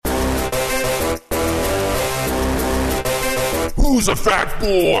Who's a fat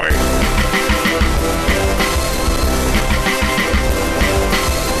boy?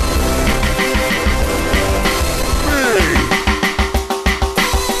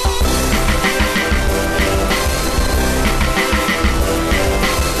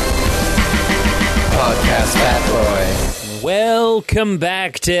 Podcast Fat Boy. Welcome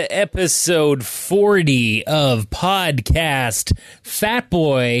back to episode 40 of Podcast Fat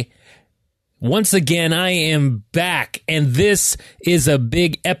Boy. Once again, I am back, and this is a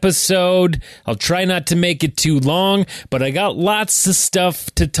big episode. I'll try not to make it too long, but I got lots of stuff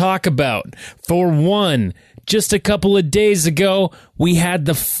to talk about. For one, just a couple of days ago, we had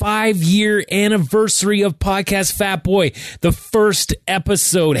the 5-year anniversary of Podcast Fat Boy. The first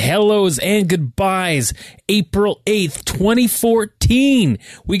episode, hellos and goodbyes, April 8th, 2014.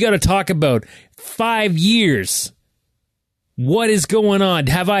 We got to talk about 5 years. What is going on?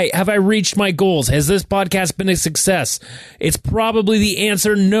 Have I reached my goals? Has this podcast been a success? It's probably the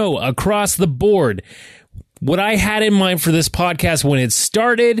answer no, across the board. What I had in mind for this podcast when it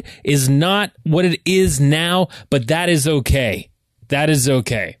started is not what it is now, but that is okay. That is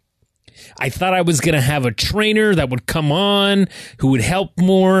okay. I thought I was going to have a trainer that would come on, who would help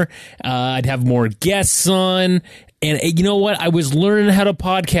more. I'd have more guests on. And you know what? I was learning how to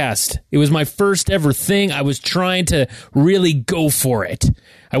podcast. It was my first ever thing. I was trying to really go for it.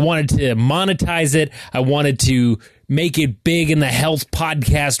 I wanted to monetize it. I wanted to make it big in the health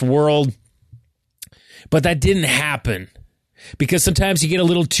podcast world. But that didn't happen. Because sometimes you get a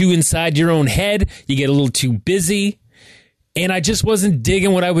little too inside your own head. You get a little too busy. And I just wasn't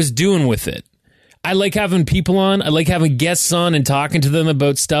digging what I was doing with it. I like having people on. I like having guests on and talking to them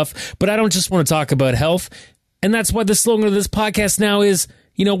about stuff. But I don't just want to talk about health. And that's why the slogan of this podcast now is,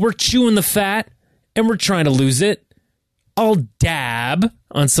 we're chewing the fat and we're trying to lose it. I'll dab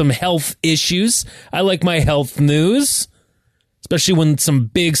on some health issues. I like my health news, especially when some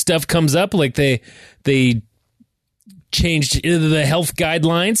big stuff comes up, like they changed the health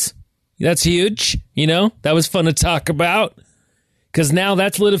guidelines. That's huge. That was fun to talk about because now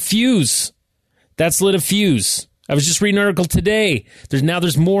that's lit a fuse. I was just reading an article today.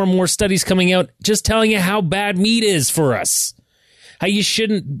 There's more and more studies coming out just telling you how bad meat is for us. How you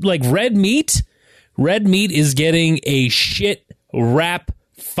shouldn't, like red meat. Red meat is getting a shit rap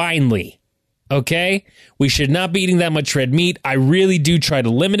finally. Okay? We should not be eating that much red meat. I really do try to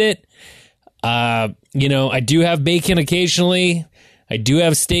limit it. I do have bacon occasionally. I do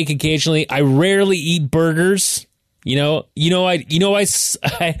have steak occasionally. I rarely eat burgers. I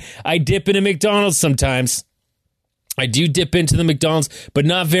dip into McDonald's sometimes. I do dip into the McDonald's, but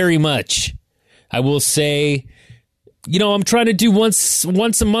not very much. I will say, I'm trying to do once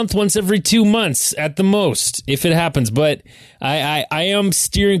a month, once every 2 months at the most, if it happens. But I am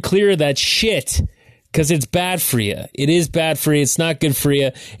steering clear of that shit because it's bad for you. It is bad for you. It's not good for you.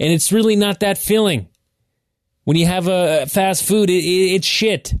 And it's really not that filling. When you have a fast food, it's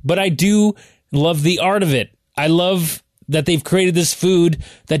shit. But I do love the art of it. I love that they've created this food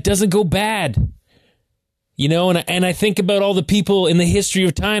that doesn't go bad. And I think about all the people in the history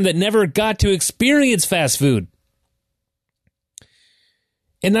of time that never got to experience fast food.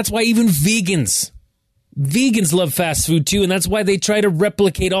 And that's why even vegans love fast food too. And that's why they try to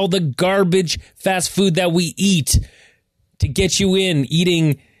replicate all the garbage fast food that we eat to get you in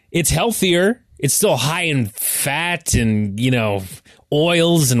eating. It's healthier. It's still high in fat and,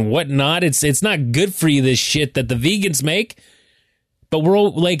 oils and whatnot. It's not good for you, this shit that the vegans make. But we're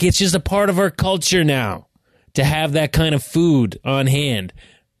all, like, it's just a part of our culture now to have that kind of food on hand.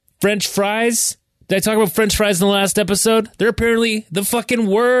 French fries. Did I talk about French fries in the last episode? They're apparently the fucking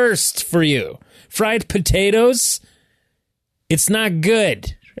worst for you. Fried potatoes. It's not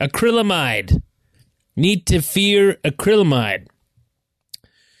good. Acrylamide. Need to fear acrylamide.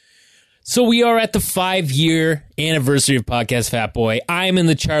 So we are at the 5-year anniversary of Podcast Fat Boy. I'm in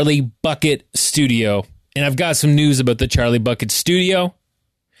the Charlie Bucket studio, and I've got some news about the Charlie Bucket studio.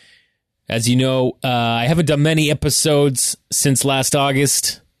 As you know, I haven't done many episodes since last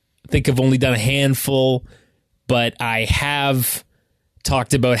August. I think I've only done a handful, but I have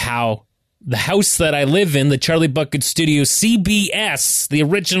talked about how the house that I live in, the Charlie Bucket Studio, CBS, the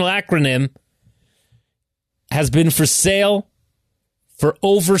original acronym, has been for sale for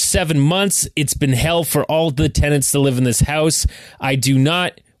over 7 months. It's been hell for all the tenants to live in this house. I do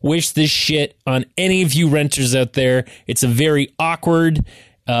not wish this shit on any of you renters out there. It's a very awkward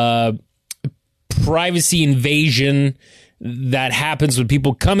privacy invasion that happens when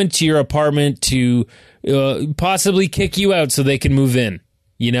people come into your apartment to possibly kick you out so they can move in,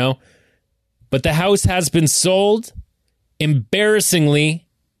 But the house has been sold, embarrassingly,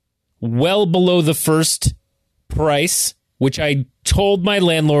 well below the first price which I told my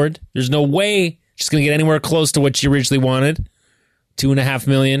landlord, there's no way she's going to get anywhere close to what she originally wanted. $2.5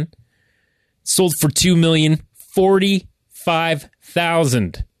 million. Sold for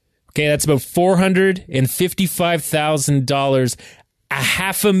 $2,045,000. Okay, that's about $455,000.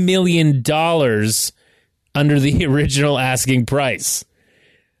 $500,000 under the original asking price.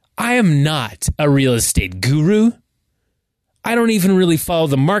 I am not a real estate guru. I don't even really follow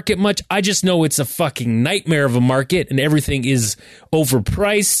the market much. I just know it's a fucking nightmare of a market and everything is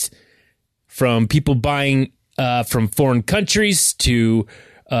overpriced, from people buying from foreign countries to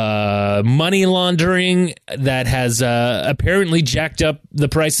money laundering that has apparently jacked up the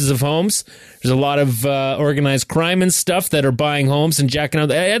prices of homes. There's a lot of organized crime and stuff that are buying homes and jacking up.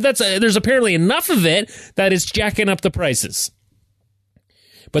 There's apparently enough of it that it's jacking up the prices.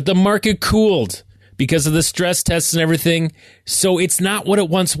 But the market cooled because of the stress tests and everything. So it's not what it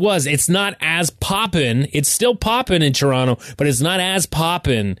once was. It's not as poppin'. It's still poppin' in Toronto, but it's not as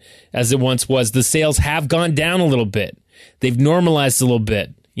poppin' as it once was. The sales have gone down a little bit. They've normalized a little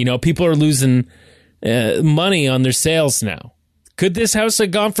bit. You know, people are losing money on their sales now. Could this house have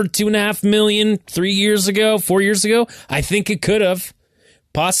gone for $2.5 million 3 years ago, 4 years ago? I think it could have.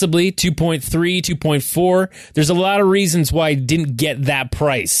 Possibly 2.3, 2.4. There's a lot of reasons why I didn't get that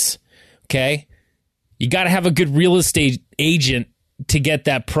price. Okay? You got to have a good real estate agent to get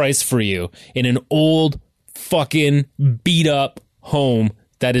that price for you in an old fucking beat up home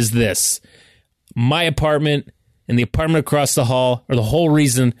that is this. My apartment and the apartment across the hall are the whole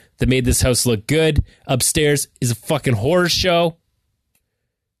reason that made this house look good. Upstairs is a fucking horror show.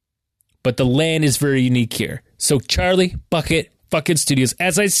 But the land is very unique here. So Charlie Bucket fucking Studios,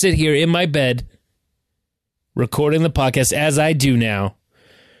 as I sit here in my bed recording the podcast as I do now,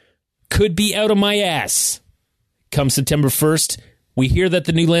 could be out of my ass come September 1st. We hear that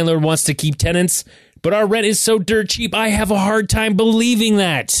the new landlord wants to keep tenants, but our rent is so dirt cheap, I have a hard time believing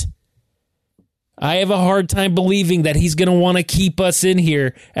that. I have a hard time believing that he's going to want to keep us in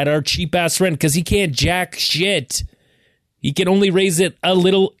here at our cheap-ass rent because he can't jack shit. He can only raise it a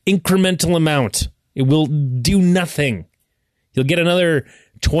little incremental amount. It will do nothing. He'll get another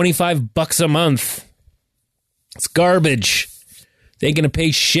 $25 a month. It's garbage. They ain't going to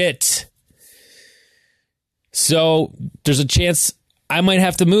pay shit. So there's a chance I might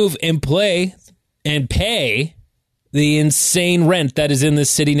have to move and play and pay the insane rent that is in this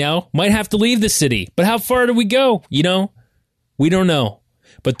city now. Might have to leave the city. But how far do we go? You know? We don't know.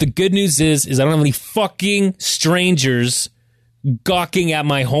 But the good news is I don't have any fucking strangers gawking at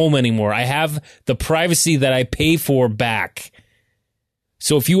my home anymore. I have the privacy that I pay for back.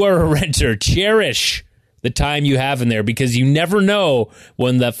 So if you are a renter, cherish the time you have in there, because you never know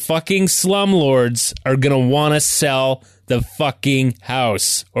when the fucking slumlords are going to want to sell the fucking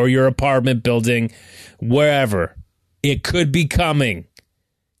house or your apartment building, wherever. It could be coming.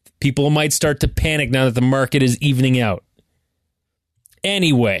 People might start to panic now that the market is evening out.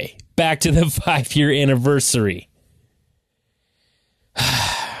 Anyway, back to the 5-year anniversary.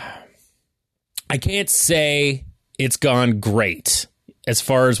 I can't say it's gone great as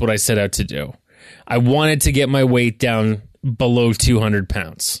far as what I set out to do. I wanted to get my weight down below 200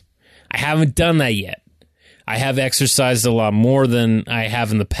 pounds. I haven't done that yet. I have exercised a lot more than I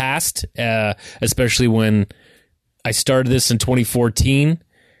have in the past, especially when I started this in 2014.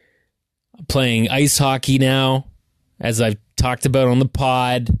 I'm playing ice hockey now, as I've talked about on the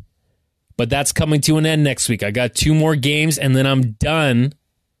pod. But that's coming to an end next week. I got 2 more games, and then I'm done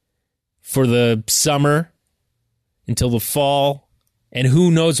for the summer until the fall. And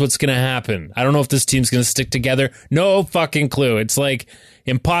who knows what's going to happen? I don't know if this team's going to stick together. No fucking clue. It's like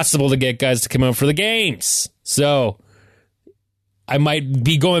impossible to get guys to come out for the games. So I might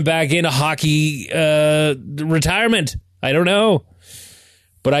be going back into hockey retirement. I don't know.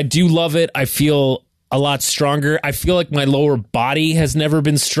 But I do love it. I feel a lot stronger. I feel like my lower body has never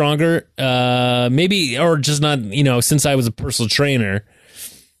been stronger. Maybe, or just not, since I was a personal trainer.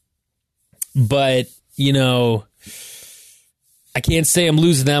 But, I can't say I'm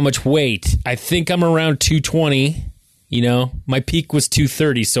losing that much weight. I think I'm around 220. My peak was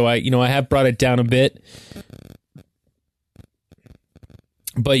 230, so I have brought it down a bit.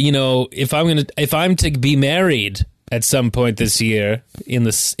 But if I'm to be married at some point this year in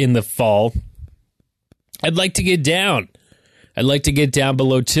the fall, I'd like to get down. I'd like to get down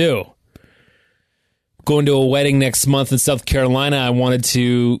below 2. Going to a wedding next month in South Carolina, I wanted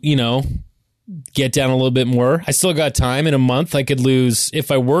to, get down a little bit more. I still got time. In a month, I could lose,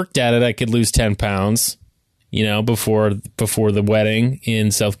 if I worked at it, I could lose 10 pounds, before the wedding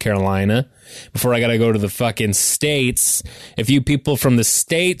in South Carolina, before I got to go to the fucking States. If you people from the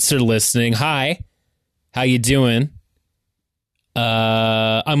States are listening, hi, how you doing?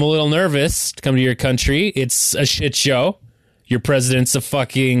 I'm a little nervous to come to your country. It's a shit show. Your president's a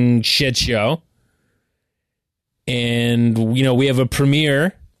fucking shit show. And, you know, we have a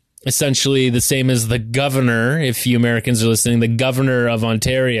premier, essentially the same as the governor, if you Americans are listening, the governor of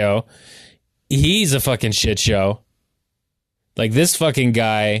Ontario. He's a fucking shit show. Like, this fucking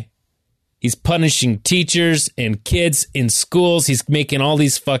guy, he's punishing teachers and kids in schools. He's making all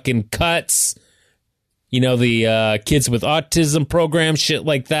these fucking cuts. You know, the kids with autism program, shit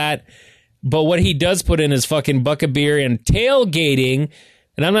like that. But what he does put in is fucking bucket of beer and tailgating.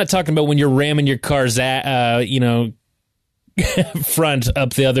 And I'm not talking about when you're ramming your car's, front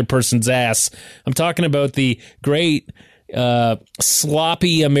up the other person's ass. I'm talking about the great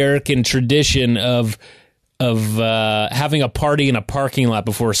sloppy American tradition of having a party in a parking lot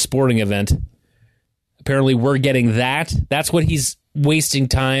before a sporting event. Apparently we're getting that. That's what he's wasting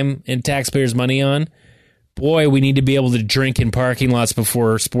time and taxpayers' money on. Boy, we need to be able to drink in parking lots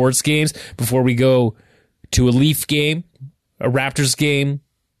before sports games, before we go to a Leaf game, a Raptors game,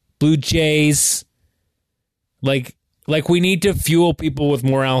 Blue Jays. Like we need to fuel people with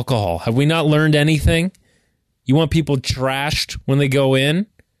more alcohol. Have we not learned anything? You want people trashed when they go in?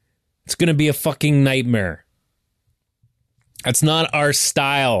 It's going to be a fucking nightmare. That's not our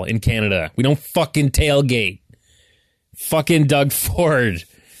style in Canada. We don't fucking tailgate. Fucking Doug Ford.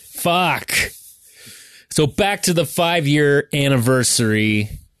 Fuck. So back to the 5-year anniversary.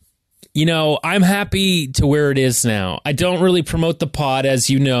 You know, I'm happy to where it is now. I don't really promote the pod, as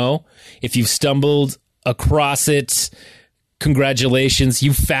you know. If you've stumbled across it, congratulations.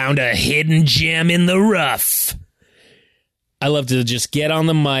 You found a hidden gem in the rough. I love to just get on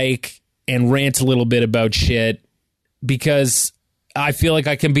the mic and rant a little bit about shit because I feel like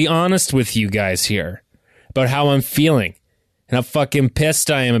I can be honest with you guys here about how I'm feeling. And how fucking pissed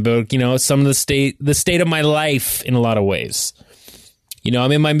I am about, you know, some of the state of my life in a lot of ways. You know,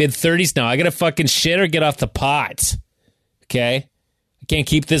 I'm in my mid-30s now. I gotta fucking shit or get off the pot. Okay? I can't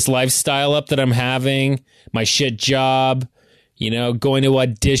keep this lifestyle up that I'm having. My shit job. You know, going to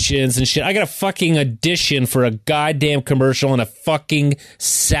auditions and shit. I got a fucking audition for a goddamn commercial on a fucking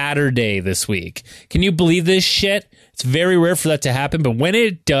Saturday this week. Can you believe this shit? It's very rare for that to happen, but when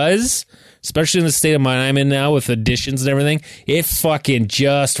it does, especially in the state of mind I'm in now with auditions and everything, it fucking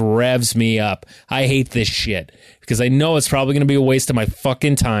just revs me up. I hate this shit because I know it's probably going to be a waste of my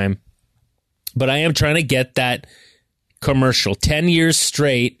fucking time, but I am trying to get that commercial 10 years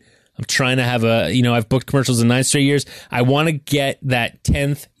straight. I'm trying to have I've booked commercials in 9 straight years. I want to get that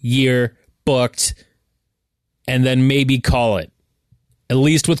 10th year booked and then maybe call it. At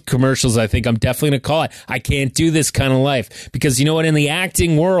least with commercials, I think I'm definitely going to call it. I can't do this kind of life because you know what? In the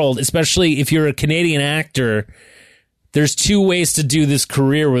acting world, especially if you're a Canadian actor, there's 2 ways to do this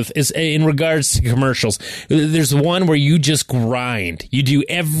career in regards to commercials. There's one where you just grind. You do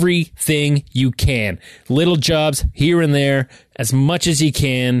everything you can. Little jobs here and there, as much as you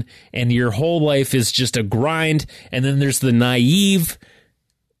can, and your whole life is just a grind. And then there's the naive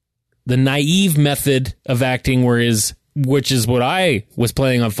method of acting, which is what I was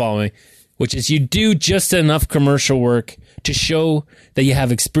planning on following, which is you do just enough commercial work to show that you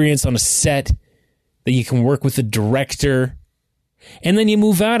have experience on a set, that you can work with a director, and then you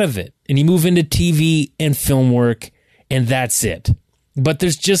move out of it and you move into TV and film work, and that's it. But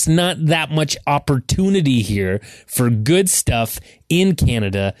there's just not that much opportunity here for good stuff in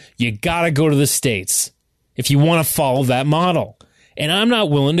Canada. You gotta go to the States if you want to follow that model. And I'm not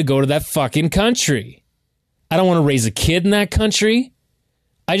willing to go to that fucking country. I don't want to raise a kid in that country.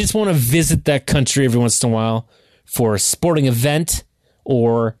 I just want to visit that country every once in a while for a sporting event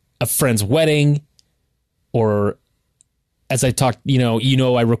or a friend's wedding, or as I talked,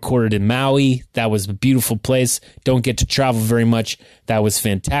 I recorded in Maui. That was a beautiful place. Don't get to travel very much. That was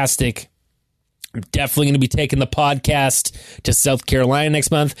fantastic. I'm definitely going to be taking the podcast to South Carolina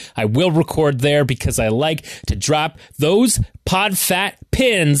next month. I will record there because I like to drop those pod fat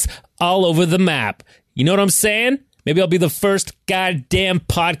pins all over the map. You know what I'm saying? Maybe I'll be the first goddamn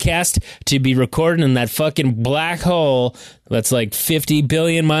podcast to be recording in that fucking black hole that's like 50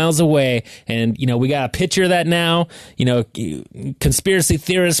 billion miles away. And, we got a picture of that now. Conspiracy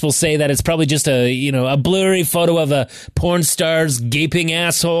theorists will say that it's probably just a blurry photo of a porn star's gaping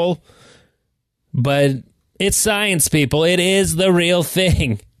asshole. But it's science, people. It is the real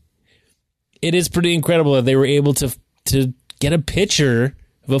thing. It is pretty incredible that they were able to get a picture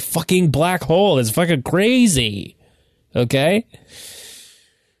of a fucking black hole. It's fucking crazy. Okay?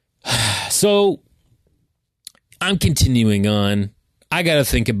 So, I'm continuing on. I gotta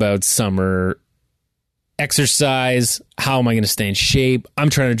think about summer exercise. How am I going to stay in shape? I'm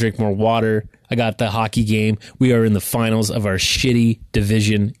trying to drink more water. I got the hockey game. We are in the finals of our shitty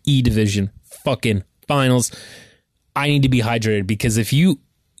division, E division, fucking finals. I need to be hydrated because if you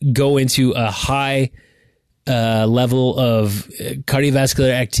go into a high level of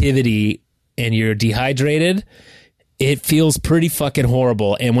cardiovascular activity and you're dehydrated, it feels pretty fucking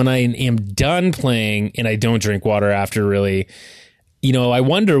horrible. And when I am done playing and I don't drink water after, really, I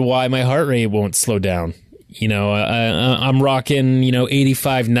wonder why my heart rate won't slow down. I'm rocking,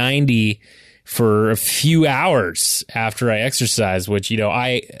 85, 90 for a few hours after I exercise, which,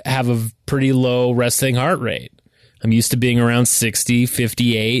 I have a pretty low resting heart rate. I'm used to being around 60,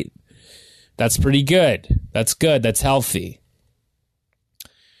 58. That's pretty good. That's good. That's healthy.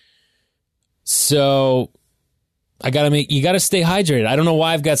 So you gotta stay hydrated. I don't know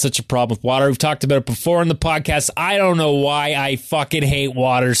why I've got such a problem with water. We've talked about it before in the podcast. I don't know why I fucking hate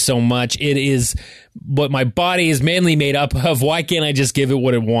water so much. It is what my body is mainly made up of. Why can't I just give it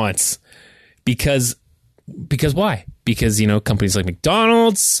what it wants? Because why? Because, companies like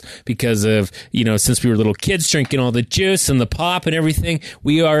McDonald's, because of, since we were little kids drinking all the juice and the pop and everything,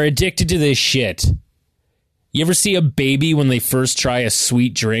 we are addicted to this shit. You ever see a baby when they first try a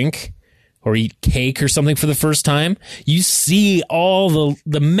sweet drink or eat cake or something for the first time? You see all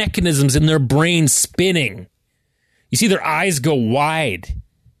the mechanisms in their brain spinning. You see their eyes go wide,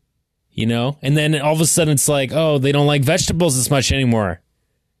 and then all of a sudden it's like, oh, they don't like vegetables as much anymore.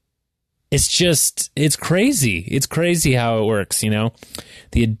 It's crazy. It's crazy how it works,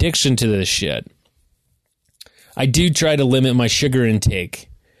 the addiction to this shit. I do try to limit my sugar intake,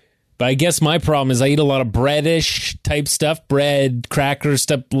 but I guess my problem is I eat a lot of breadish type stuff, bread, crackers,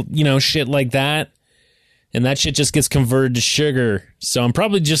 stuff, shit like that. And that shit just gets converted to sugar. So I'm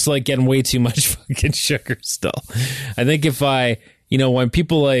probably just getting way too much fucking sugar still. I think if when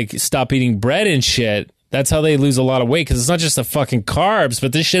people stop eating bread and shit, that's how they lose a lot of weight, because it's not just the fucking carbs,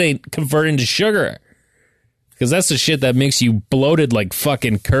 but this shit ain't converting to sugar. Because that's the shit that makes you bloated like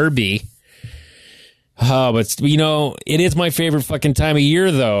fucking Kirby. Oh, but, it is my favorite fucking time of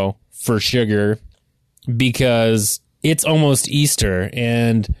year, though, for sugar, because it's almost Easter,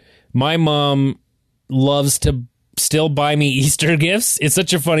 and my mom loves to still buy me Easter gifts. It's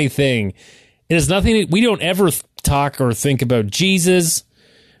such a funny thing. It is nothing, we don't ever talk or think about Jesus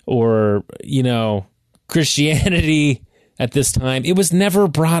or, Christianity at this time. It was never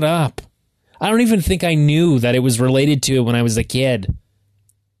brought up. I don't even think I knew that it was related to it when I was a kid.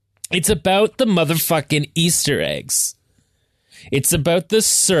 It's about the motherfucking Easter eggs. It's about the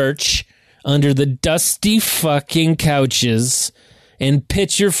search under the dusty fucking couches and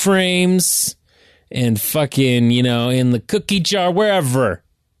picture frames and fucking, in the cookie jar, wherever,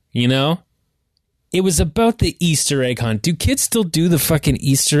 It was about the Easter egg hunt. Do kids still do the fucking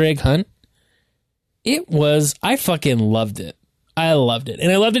Easter egg hunt? I fucking loved it. I loved it.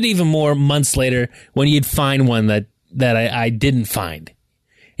 And I loved it even more months later when you'd find one that I didn't find.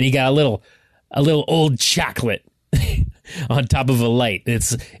 And you got a little old chocolate on top of a light.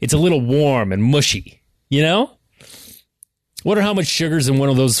 It's a little warm and mushy, Wonder how much sugar's in one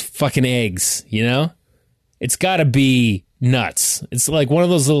of those fucking eggs, It's gotta be nuts. It's like one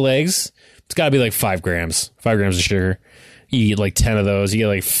of those little eggs. It's gotta be like 5 grams. 5 grams of sugar. You get 10 of those.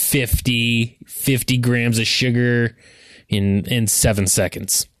 You get 50 grams of sugar in 7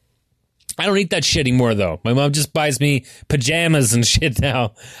 seconds. I don't eat that shit anymore, though. My mom just buys me pajamas and shit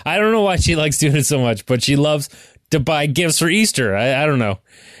now. I don't know why she likes doing it so much, but she loves to buy gifts for Easter. I don't know.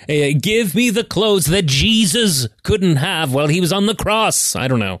 Hey, give me the clothes that Jesus couldn't have while he was on the cross. I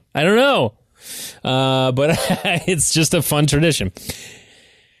don't know. But it's just a fun tradition.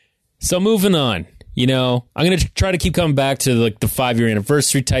 So moving on. I'm going to try to keep coming back to the 5-year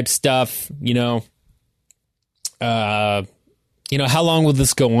anniversary type stuff, how long will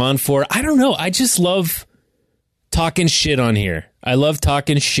this go on for? I don't know. I just love talking shit on here. I love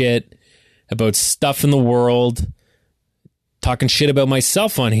talking shit about stuff in the world, talking shit about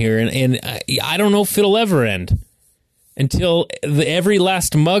myself on here. And I don't know if it'll ever end until every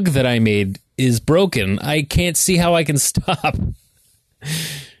last mug that I made is broken. I can't see how I can stop.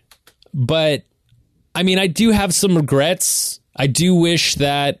 But I do have some regrets. I do wish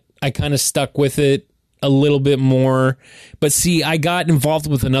that I kind of stuck with it a little bit more. But see, I got involved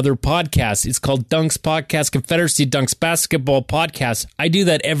with another podcast. It's called Dunks Podcast, Confederacy Dunks Basketball Podcast. I do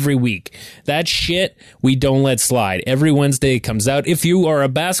that every week. That shit, we don't let slide. Every Wednesday it comes out. If you are a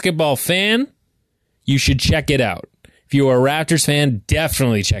basketball fan, you should check it out. If you are a Raptors fan,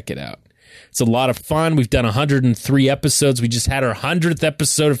 definitely check it out. It's a lot of fun. We've done 103 episodes. We just had our 100th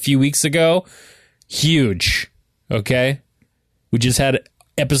episode a few weeks ago. Huge. Okay? We just had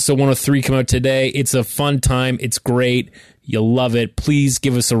episode 103 come out today. It's a fun time. It's great. You'll love it. Please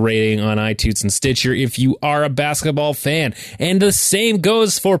give us a rating on iTunes and Stitcher if you are a basketball fan. And the same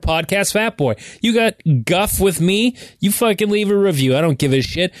goes for Podcast Fat Boy. You got guff with me, you fucking leave a review. I don't give a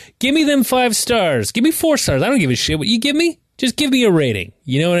shit. Give me them 5 stars. Give me 4 stars. I don't give a shit what you give me. Just give me a rating.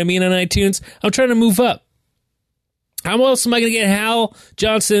 You know what I mean on iTunes? I'm trying to move up. How else am I going to get Hal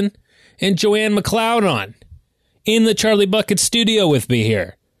Johnson and Joanne McLeod on in the Charlie Bucket studio with me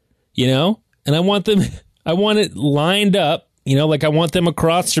here? You know? And I want it lined up, you know, like I want them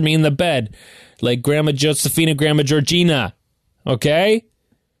across from me in the bed, like Grandma Josephina, Grandma Georgina, okay?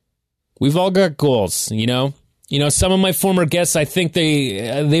 We've all got goals, you know? You know, some of my former guests, I think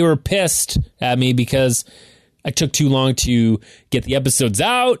they were pissed at me because I took too long to get the episodes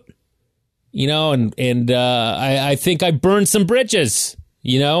out, you know, and I think I burned some bridges,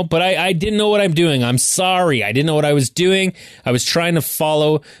 you know, but I didn't know what I'm doing. I'm sorry. I didn't know what I was doing. I was trying to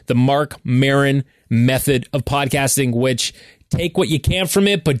follow the Mark Maron method of podcasting, which take what you can from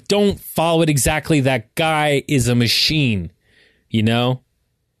it, but don't follow it exactly. That guy is a machine, you know?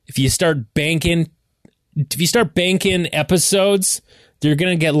 If you start banking episodes, they're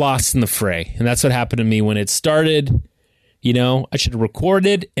going to get lost in the fray. And that's what happened to me when it started. You know, I should have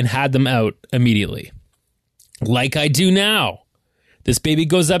recorded and had them out immediately. Like I do now. This baby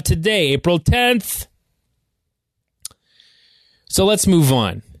goes up today, April 10th. So let's move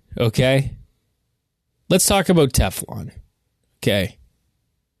on, okay? Let's talk about Teflon, okay?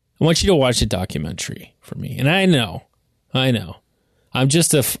 I want you to watch a documentary for me. And I know. I'm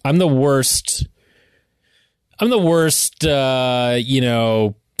the worst, you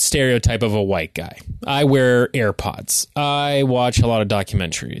know, stereotype of a white guy. I wear AirPods. I watch a lot of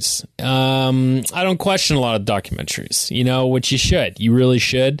documentaries. I don't question a lot of documentaries, you know, which you should. You really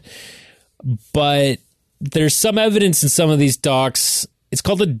should. But there's some evidence in some of these docs. It's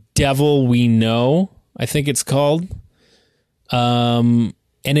called The Devil We Know, I think it's called. And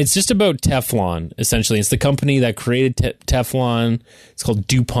it's just about Teflon, essentially. It's the company that created Teflon. It's called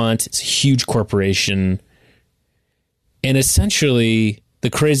DuPont. It's a huge corporation. And essentially, the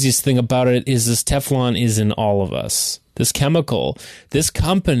craziest thing about it is this Teflon is in all of us. This chemical, this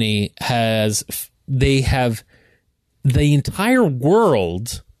company the entire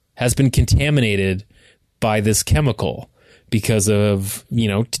world has been contaminated by this chemical because of, you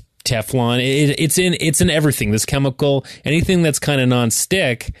know, Teflon. It's in everything. This chemical, anything that's kind of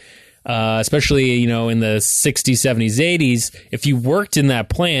non-stick, especially, you know, in the 60s, 70s, 80s, if you worked in that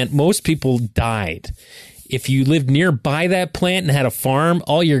plant, most people died. If you lived nearby that plant and had a farm,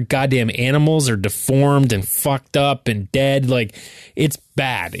 all your goddamn animals are deformed and fucked up and dead. Like, it's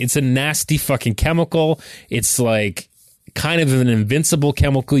bad. It's a nasty fucking chemical. It's like kind of an invincible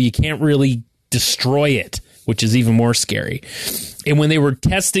chemical. You can't really destroy it, which is even more scary. And when they were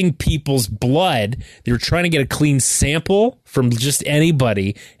testing people's blood, they were trying to get a clean sample from just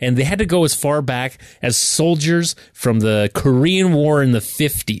anybody. And they had to go as far back as soldiers from the Korean War in the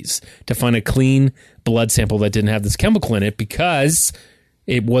 50s to find a clean blood sample that didn't have this chemical in it because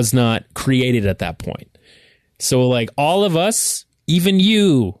it was not created at that point. So, like, all of us, even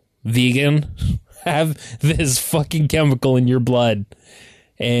you, vegan, have this fucking chemical in your blood.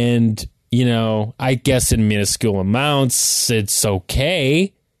 And, you know, I guess in minuscule amounts, it's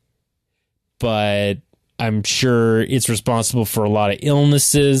okay. But I'm sure it's responsible for a lot of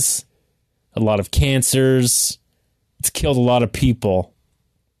illnesses, a lot of cancers. It's killed a lot of people.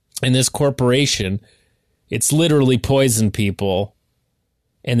 And this corporation, it's literally poisoned people.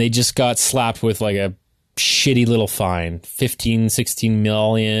 And they just got slapped with like a shitty little fine, 15, 16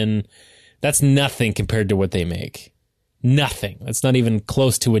 million. That's nothing compared to what they make. Nothing. That's not even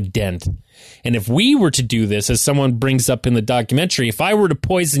close to a dent. And if we were to do this, as someone brings up in the documentary, if I were to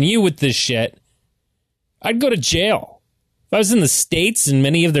poison you with this shit, I'd go to jail. If I was in the States, in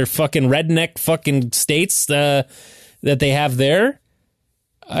many of their fucking redneck fucking states that they have there,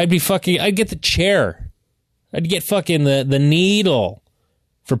 I'd get the chair. I'd get fucking the needle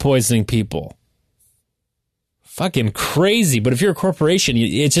for poisoning people. Fucking crazy. But if you're a corporation,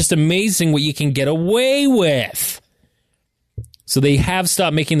 it's just amazing what you can get away with. So they have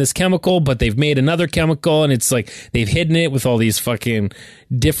stopped making this chemical, but they've made another chemical, and it's like they've hidden it with all these fucking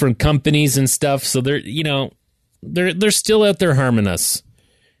different companies and stuff. So they're, you know, they're still out there harming us.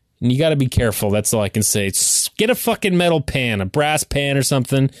 And you got to be careful. That's all I can say. Get a fucking metal pan, a brass pan or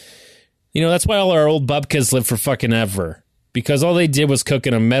something. You know, that's why all our old bubkas live for fucking ever. Because all they did was cook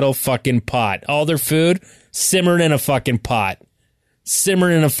in a metal fucking pot. All their food simmered in a fucking pot.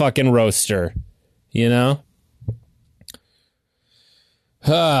 Simmered in a fucking roaster. You know?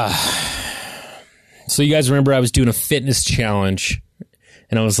 So you guys remember I was doing a fitness challenge.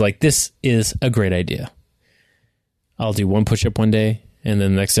 And I was like, this is a great idea. I'll do 1 push-up one day, and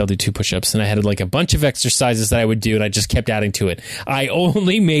then the next day I'll do 2 push-ups. And I had like a bunch of exercises that I would do, and I just kept adding to it. I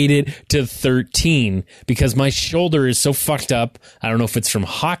only made it to 13 because my shoulder is so fucked up. I don't know if it's from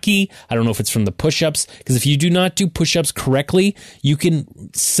hockey. I don't know if it's from the push-ups. Because if you do not do push-ups correctly, you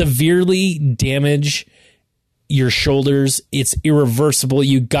can severely damage your shoulders. It's irreversible.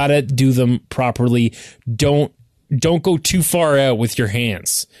 You gotta do them properly. Don't go too far out with your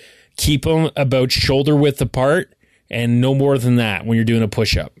hands. Keep them about shoulder width apart and no more than that when you're doing a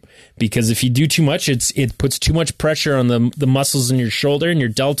push-up. Because if you do too much, it puts too much pressure on the muscles in your shoulder and your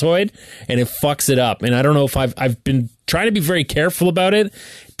deltoid, and it fucks it up. And I don't know if I've been trying to be very careful about it.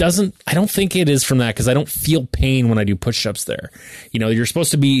 I don't think it is from that because I don't feel pain when I do push-ups there. You know, you're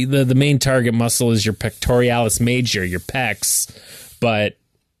supposed to be, the main target muscle is your pectoralis major, your pecs. But,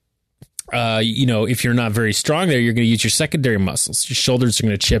 you know, if you're not very strong there, you're going to use your secondary muscles. Your shoulders are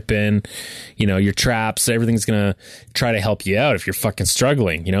going to chip in, you know, your traps, everything's going to try to help you out if you're fucking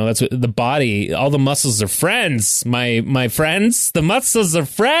struggling. You know, that's what the body, all the muscles are friends. My friends, the muscles are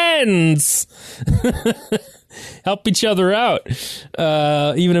friends. Help each other out,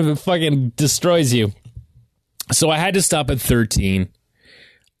 even if it fucking destroys you. So I had to stop at 13.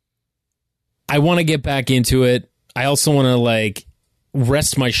 I want to get back into it. I also want to like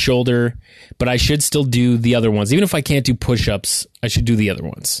rest my shoulder, but I should still do the other ones. Even if I can't do push-ups, I should do the other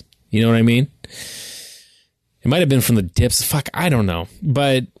ones. You know what I mean? It might have been from the dips. Fuck, I don't know.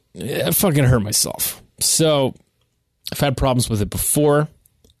 But I fucking hurt myself. So I've had problems with it before.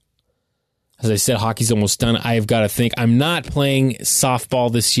 As I said, hockey's almost done. I've got to think. I'm not playing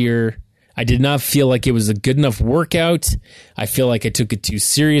softball this year. I did not feel like it was a good enough workout. I feel like I took it too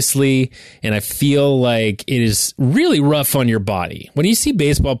seriously, and I feel like it is really rough on your body. When you see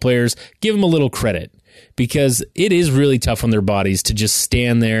baseball players, give them a little credit because it is really tough on their bodies to just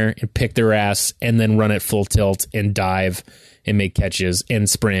stand there and pick their ass and then run at full tilt and dive and make catches and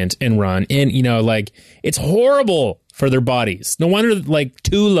sprint and run. And, you know, like, it's horrible for their bodies. No wonder, like,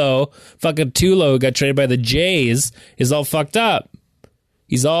 fucking Tulo got traded by the Jays, is all fucked up.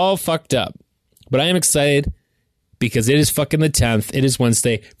 He's all fucked up. But I am excited because it is fucking the 10th. It is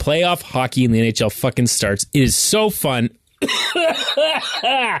Wednesday. Playoff hockey in the NHL fucking starts. It is so fun.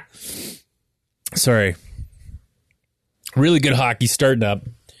 Sorry. Really good hockey starting up.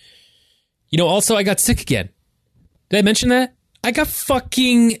 You know, also, I got sick again. Did I mention that? I got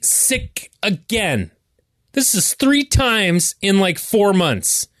fucking sick again. This is 3 times in like 4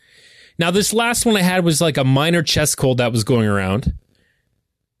 months. Now, this last one I had was like a minor chest cold that was going around.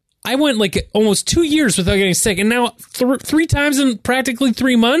 I went like almost 2 years without getting sick, and now 3 times in practically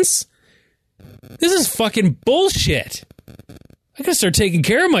 3 months? This is fucking bullshit. I gotta start taking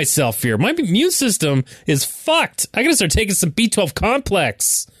care of myself here. My immune system is fucked. I gotta start taking some B12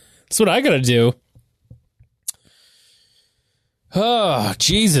 complex. That's what I gotta do. Oh,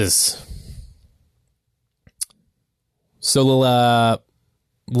 Jesus. So,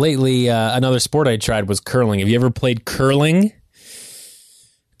 lately, another sport I tried was curling. Have you ever played curling?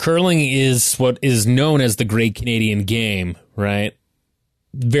 Curling is what is known as the Great Canadian Game, right?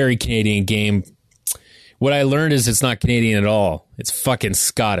 Very Canadian game. What I learned is it's not Canadian at all. It's fucking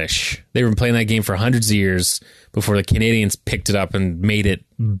Scottish. They've been playing that game for hundreds of years before the Canadians picked it up and made it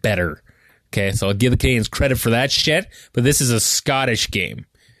better. Okay, so I'll give the Canadians credit for that shit, but this is a Scottish game.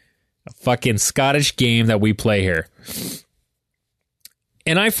 A fucking Scottish game that we play here.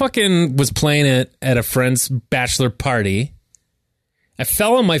 And I fucking was playing it at a friend's bachelor party. I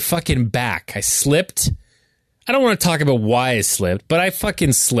fell on my fucking back. I slipped. I don't want to talk about why I slipped, but I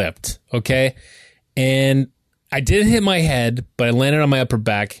fucking slipped, okay? And I didn't hit my head, but I landed on my upper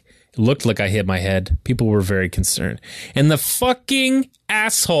back. It looked like I hit my head. People were very concerned. And the fucking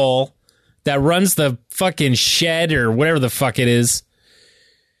asshole that runs the fucking shed or whatever the fuck it is,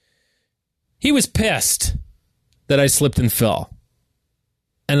 he was pissed that I slipped and fell.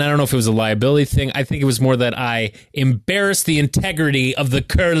 And I don't know if it was a liability thing. I think it was more that I embarrassed the integrity of the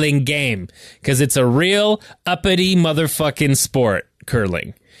curling game. Because it's a real uppity motherfucking sport,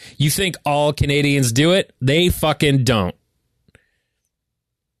 curling. You think all Canadians do it? They fucking don't.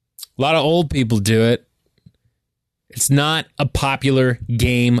 A lot of old people do it. It's not a popular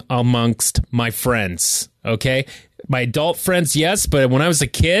game amongst my friends, okay? My adult friends, yes, but when I was a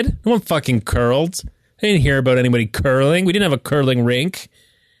kid, no one fucking curled. I didn't hear about anybody curling. We didn't have a curling rink.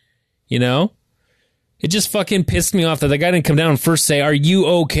 You know? It just fucking pissed me off that the guy didn't come down and first say, "Are you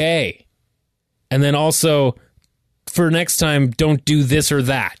okay?" And then also, for next time, don't do this or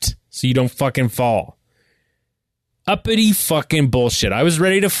that so you don't fucking fall. Uppity fucking bullshit. I was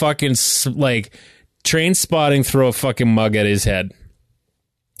ready to fucking, like, train spotting throw a fucking mug at his head.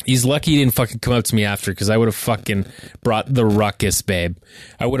 He's lucky he didn't fucking come up to me after, because I would have fucking brought the ruckus, babe.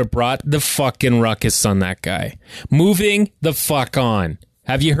 I would have brought the fucking ruckus on that guy. Moving the fuck on.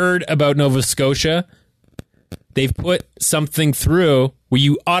 Have you heard about Nova Scotia? They've put something through where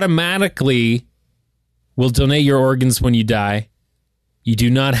you automatically will donate your organs when you die. You do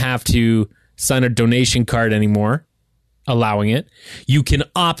not have to sign a donation card anymore, allowing it. You can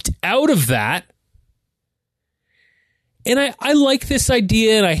opt out of that. And I like this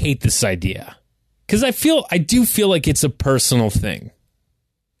idea and I hate this idea. Because I do feel like it's a personal thing.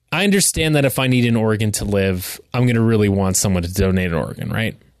 I understand that if I need an organ to live, I'm going to really want someone to donate an organ,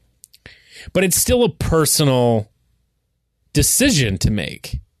 right? But it's still a personal decision to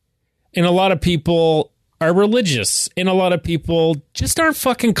make. And a lot of people are religious. And a lot of people just aren't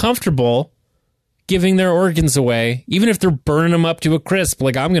fucking comfortable giving their organs away, even if they're burning them up to a crisp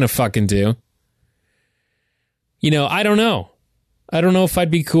like I'm going to fucking do. You know, I don't know. I don't know if I'd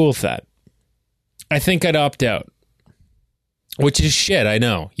be cool with that. I think I'd opt out. Which is shit, I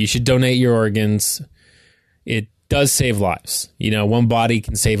know. You should donate your organs. It does save lives. You know, one body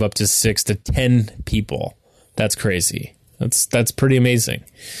can save up to 6 to 10 people. That's crazy. That's pretty amazing.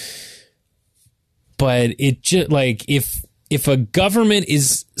 But it just, like, if a government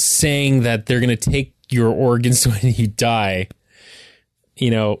is saying that they're going to take your organs when you die,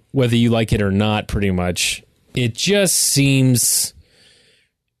 you know, whether you like it or not, pretty much, it just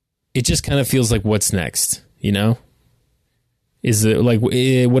kind of feels like, what's next, you know? Is it like, what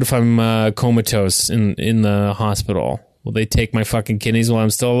if I'm comatose in the hospital? Will they take my fucking kidneys while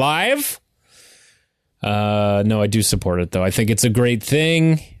I'm still alive? No, I do support it, though. I think it's a great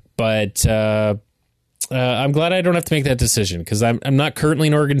thing, but I'm glad I don't have to make that decision, because I'm not currently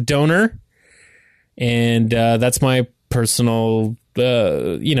an organ donor, and that's my personal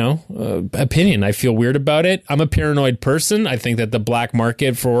opinion. I feel weird about it. I'm a paranoid person. I think that the black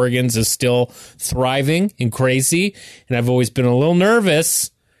market for organs is still thriving and crazy. And I've always been a little nervous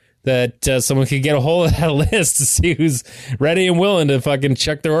that someone could get a hold of that list to see who's ready and willing to fucking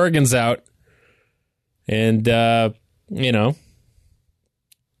check their organs out. And, get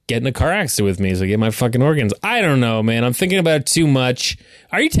in a car accident with me so I get my fucking organs. I don't know, man. I'm thinking about it too much.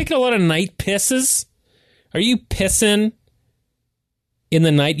 Are you taking a lot of night pisses? Are you pissing in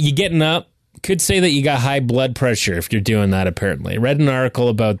the night? You getting up? Could say that you got high blood pressure if you're doing that, apparently. Read an article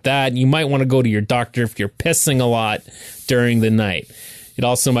about that. You might want to go to your doctor if you're pissing a lot during the night. It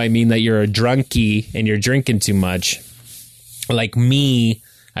also might mean that you're a drunkie and you're drinking too much. Like me,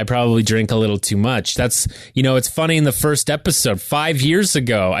 I probably drink a little too much. That's, it's funny, in the first episode, 5 years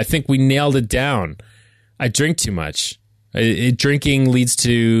ago, I think we nailed it down. I drink too much. Drinking leads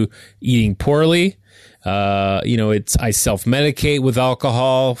to eating poorly. I self-medicate with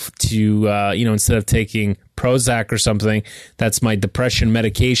alcohol to, instead of taking Prozac or something. That's my depression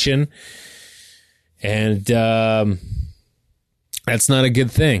medication. And that's not a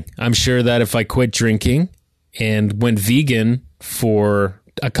good thing. I'm sure that if I quit drinking and went vegan for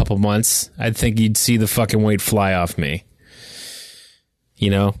a couple months, I think you'd see the fucking weight fly off me.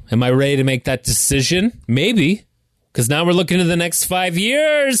 Am I ready to make that decision? Maybe. Because now we're looking to the next 5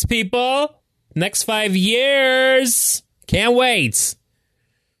 years, people. Next 5 years. Can't wait.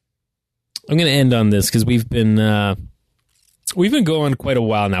 I'm going to end on this because we've been going quite a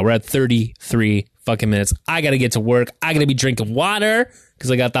while now. We're at 33 fucking minutes. I got to get to work. I got to be drinking water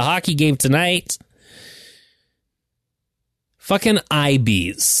because I got the hockey game tonight. Fucking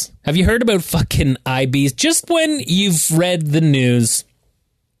IBs. Have you heard about fucking IBs? Just when you've read the news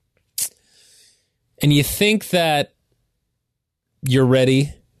and you think that you're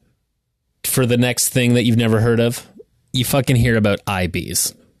ready for the next thing that you've never heard of, you fucking hear about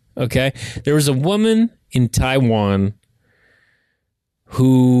IBs. Okay? There was a woman in Taiwan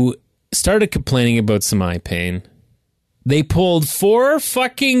who started complaining about some eye pain. They pulled 4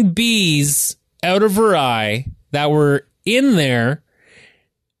 fucking bees out of her eye that were in there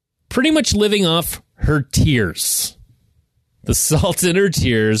pretty much living off her tears. The salt in her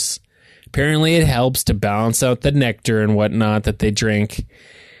tears. Apparently it helps to balance out the nectar and whatnot that they drink.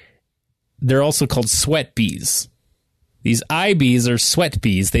 They're also called sweat bees. These eye bees are sweat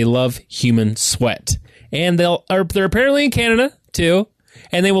bees. They love human sweat. And they're apparently in Canada, too.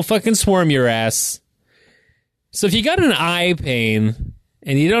 And they will fucking swarm your ass. So if you got an eye pain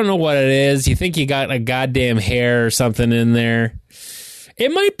and you don't know what it is, you think you got a goddamn hair or something in there,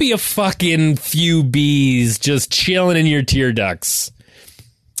 it might be a fucking few bees just chilling in your tear ducts.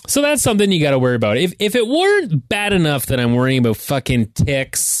 So that's something you got to worry about. If it weren't bad enough that I'm worrying about fucking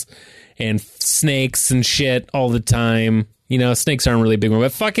ticks and snakes and shit all the time. Snakes aren't really a big one,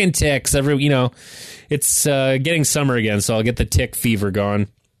 but fucking ticks. It's getting summer again, so I'll get the tick fever going.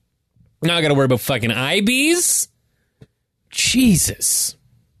 Now I got to worry about fucking IBs. Jesus.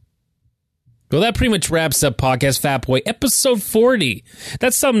 Well, that pretty much wraps up Podcast Fat Boy episode 40.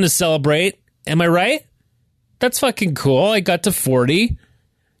 That's something to celebrate. Am I right? That's fucking cool. I got to 40.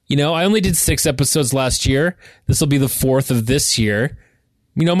 You know, I only did 6 episodes last year. This will be the 4th of this year.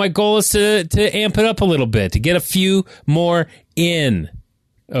 You know, my goal is to amp it up a little bit, to get a few more in.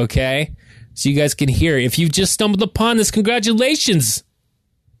 Okay? So you guys can hear. If you've just stumbled upon this, congratulations.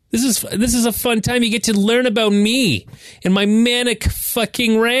 This is a fun time. You get to learn about me and my manic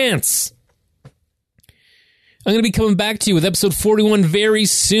fucking rants. I'm going to be coming back to you with episode 41 very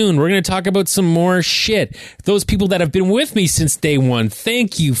soon. We're going to talk about some more shit. Those people that have been with me since day one,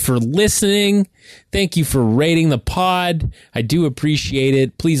 thank you for listening. Thank you for rating the pod. I do appreciate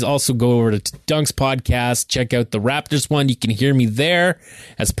it. Please also go over to Dunk's podcast. Check out the Raptors one. You can hear me there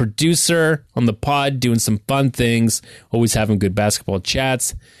as producer on the pod, doing some fun things, always having good basketball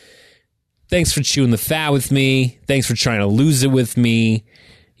chats. Thanks for chewing the fat with me. Thanks for trying to lose it with me.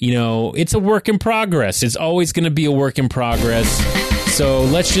 You know, it's a work in progress. It's always going to be a work in progress. So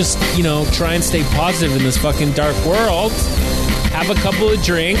let's just, you know, try and stay positive in this fucking dark world. Have a couple of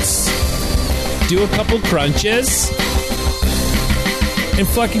drinks. Do a couple crunches. And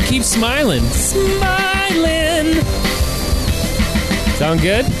fucking keep smiling. Smiling. Sound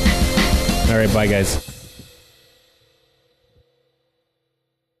good? All right, bye, guys.